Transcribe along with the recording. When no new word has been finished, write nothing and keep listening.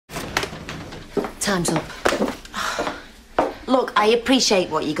Time's up. Look, I appreciate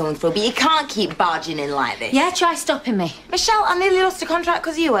what you're going through, but you can't keep barging in like this. Yeah, try stopping me. Michelle, I nearly lost a contract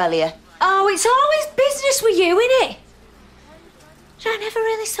because of you earlier. Oh, it's always business with you, innit? I never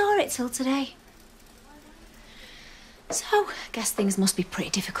really saw it till today. So, I guess things must be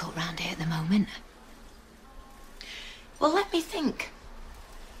pretty difficult round here at the moment. Well, let me think.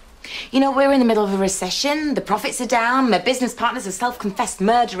 You know, we're in the middle of a recession, the profits are down, my business partner's a self-confessed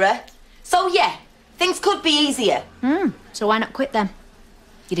murderer. So, yeah, things could be easier. So why not quit then?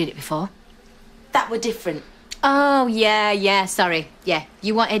 You did it before. That were different. Oh, yeah, sorry. Yeah,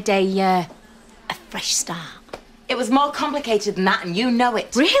 you wanted a fresh start. It was more complicated than that, and you know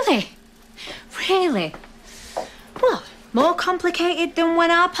it. Really? Really? What? More complicated than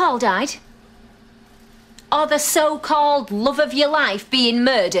when our Paul died? Or the so-called love of your life being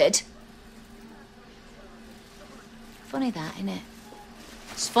murdered? Funny that, isn't it?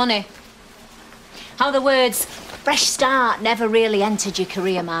 It's funny. How the words fresh start never really entered your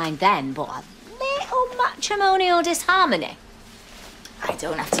career mind then, but a little matrimonial disharmony. I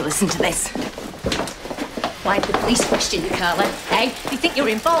don't have to listen to this. Why'd the police question you, Carla? Hey, you think you're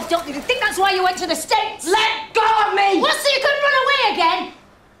involved, don't you? You think that's why you went to the States? Let go of me! Well, so you couldn't run away again?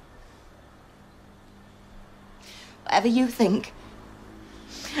 Whatever you think,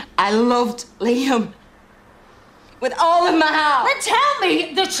 I loved Liam. With all of my heart. Then tell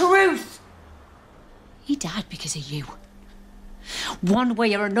me the truth. He died because of you. One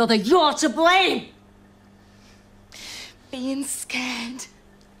way or another, you're to blame. Being scared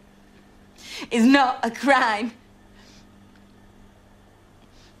is not a crime.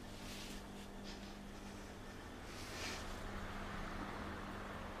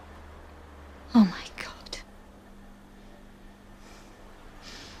 Oh, my God.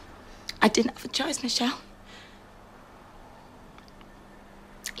 I didn't have a choice, Michelle.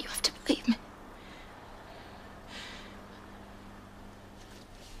 You have to believe me.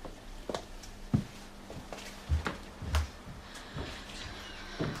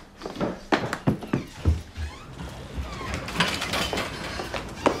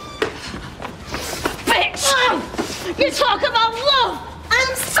 You talk about love!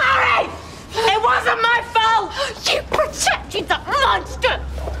 I'm sorry! It wasn't my fault! You protected that monster!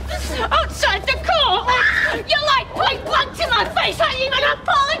 Outside the court! You lied point blank to my face! I didn't even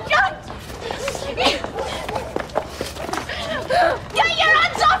apologize! Get your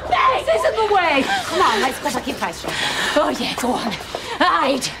hands off me! This isn't the way! Come on, let's go back in face. Oh, yeah, go on.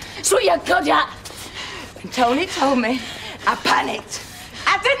 Hide. It's what you're good at. When Tony told me, I panicked.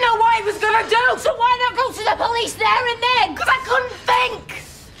 I didn't know what he was gonna do! So why not go to the police there and then? Because I couldn't think!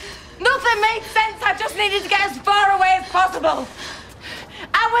 Nothing made sense. I just needed to get as far away as possible.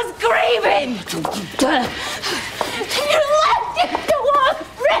 I was grieving! You left him to walk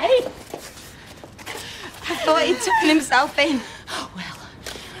free! I thought he'd turn himself in. Oh, well,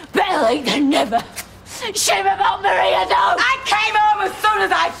 better late than never. Shame about Maria, though! I came home as soon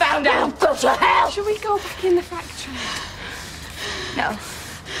as I found out! Go to hell! Should we go back in the factory? No.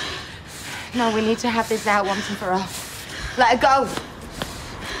 No, we need to have this out once and for all. Let her go.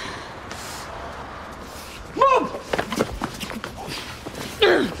 Move!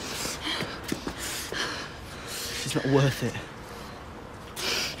 It's not worth it.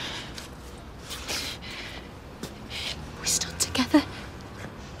 We stood together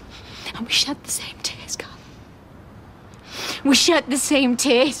and we shed the same tears, Carla. We shed the same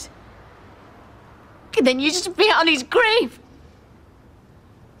tears. And then you just beat on his grave.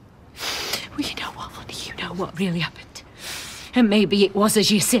 Well, you know what, honey, you know what really happened. And maybe it was as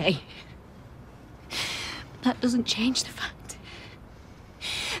you say. That doesn't change the fact.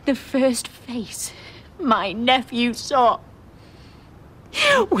 The first face my nephew saw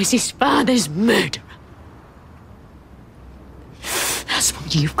was his father's murderer. That's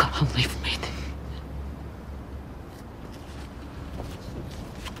what you've got to live with.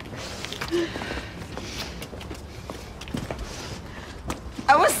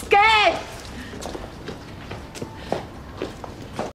 I was scared.